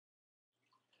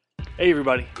Hey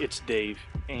everybody, it's Dave,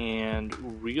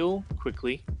 and real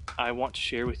quickly, I want to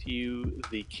share with you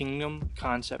the kingdom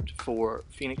concept for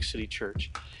Phoenix City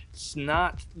Church. It's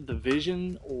not the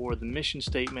vision or the mission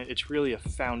statement, it's really a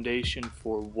foundation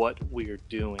for what we're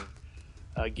doing.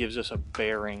 It gives us a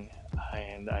bearing,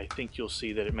 and I think you'll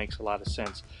see that it makes a lot of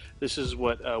sense. This is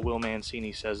what Will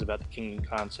Mancini says about the kingdom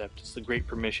concept. It's the Great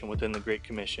Permission within the Great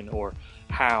Commission, or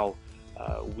how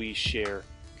we share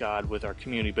God with our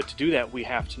community. But to do that, we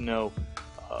have to know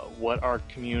what our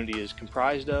community is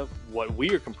comprised of, what we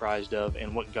are comprised of,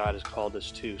 and what God has called us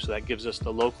to. So that gives us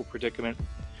the local predicament,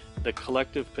 the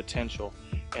collective potential,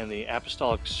 and the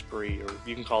apostolic spree, or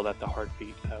you can call that the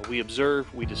heartbeat. We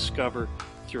observe, we discover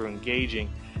through engaging,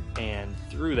 and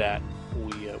through that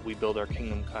we build our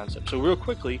kingdom concept. So real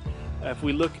quickly, if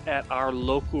we look at our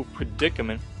local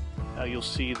predicament, you'll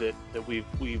see that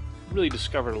we've really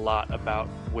discovered a lot about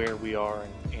where we are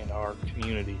in our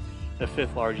community. The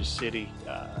fifth largest city,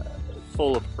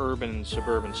 full of urban and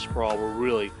suburban sprawl. We're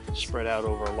really spread out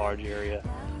over a large area.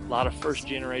 A lot of first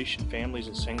generation families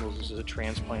and singles. This is a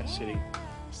transplant city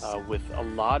with a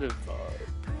lot of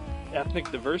ethnic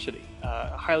diversity,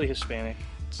 highly Hispanic,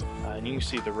 and you can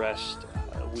see the rest.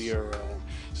 We are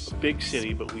a big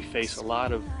city, but we face a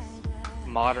lot of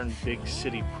modern big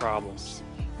city problems,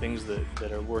 things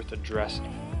that are worth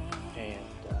addressing. And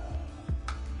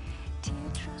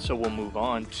so we'll move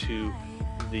on to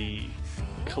the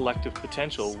collective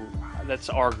potential. That's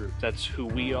our group. That's who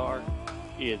we are.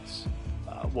 It's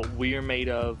what we are made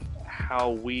of, how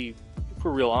we, if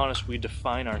we're real honest, we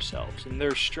define ourselves. And there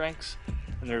are strengths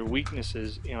and there are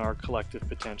weaknesses in our collective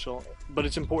potential. But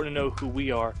it's important to know who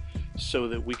we are so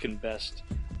that we can best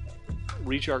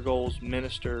reach our goals,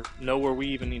 minister, know where we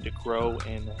even need to grow,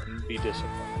 and be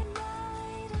disciplined.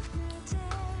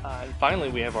 And finally,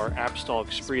 we have our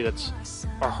apostolic spree. That's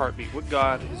our heartbeat, what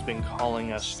God has been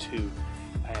calling us to.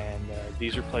 And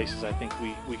these are places I think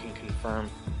we can confirm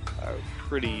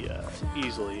pretty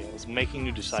easily. It's making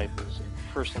new disciples,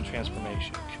 personal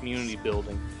transformation, community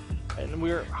building. And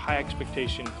we're a high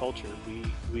expectation culture.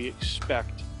 We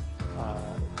expect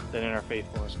that in our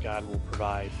faithfulness, God will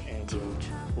provide and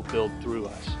will build through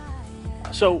us.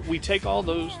 So we take all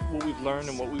those, what we've learned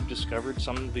and what we've discovered,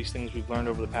 some of these things we've learned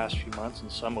over the past few months and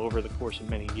some over the course of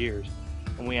many years,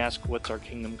 and we ask, what's our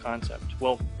kingdom concept?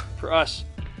 Well, for us,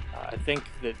 I think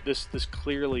that this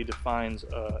clearly defines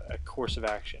a course of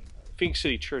action. Phoenix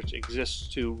City Church exists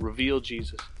to reveal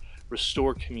Jesus,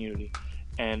 restore community,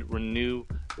 and renew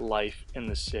life in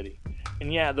the city.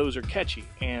 And yeah, those are catchy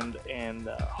and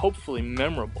hopefully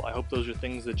memorable. I hope those are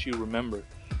things that you remember.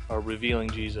 Revealing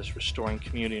Jesus, restoring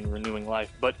community, and renewing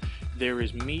life. But there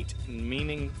is meat and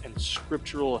meaning and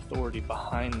scriptural authority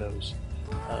behind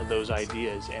those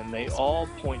ideas, and they all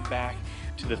point back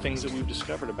to the things that we've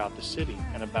discovered about the city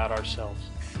and about ourselves.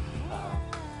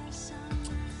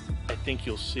 I think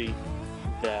you'll see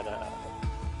that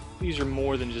these are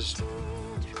more than just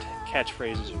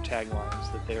catchphrases or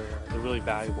taglines, that they're really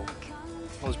valuable.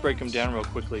 Let's break them down real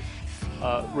quickly.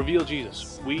 Reveal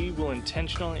Jesus. We will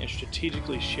intentionally and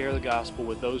strategically share the gospel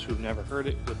with those who've never heard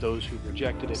it, with those who've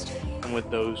rejected it, and with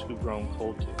those who've grown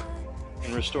cold to it.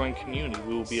 In restoring community,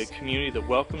 we will be a community that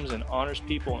welcomes and honors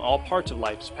people in all parts of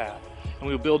life's path, and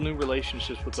we will build new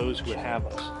relationships with those who would have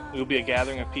us. We will be a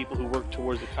gathering of people who work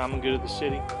towards the common good of the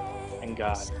city and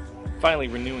God. Finally,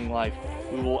 renewing life.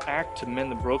 We will act to mend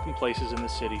the broken places in the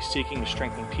city, seeking to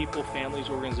strengthen people, families,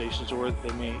 organizations, or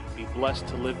they may be blessed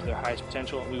to live to their highest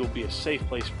potential. And we will be a safe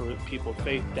place for people of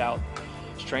faith, doubt,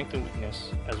 strength, and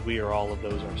weakness, as we are all of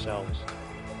those ourselves.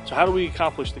 So how do we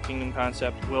accomplish the kingdom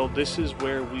concept? Well, this is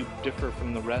where we differ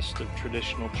from the rest of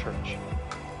traditional church.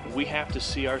 We have to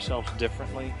see ourselves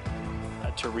differently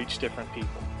to reach different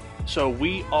people. So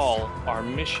we all are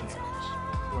missionaries.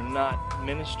 We're not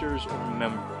ministers or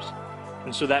members.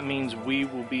 And so that means we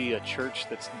will be a church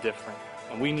that's different,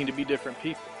 and we need to be different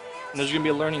people. And there's going to be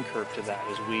a learning curve to that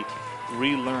as we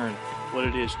relearn what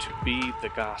it is to be the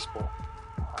gospel,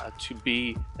 to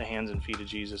be the hands and feet of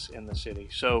Jesus in the city.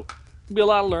 So there'll be a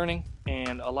lot of learning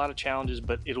and a lot of challenges,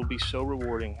 but it'll be so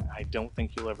rewarding. I don't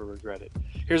think you'll ever regret it.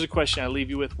 Here's a question I leave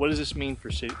you with. What does this mean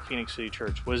for Phoenix City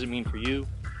Church? What does it mean for you,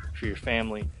 for your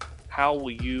family? How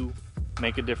will you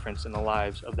make a difference in the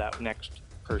lives of that next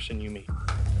person you meet?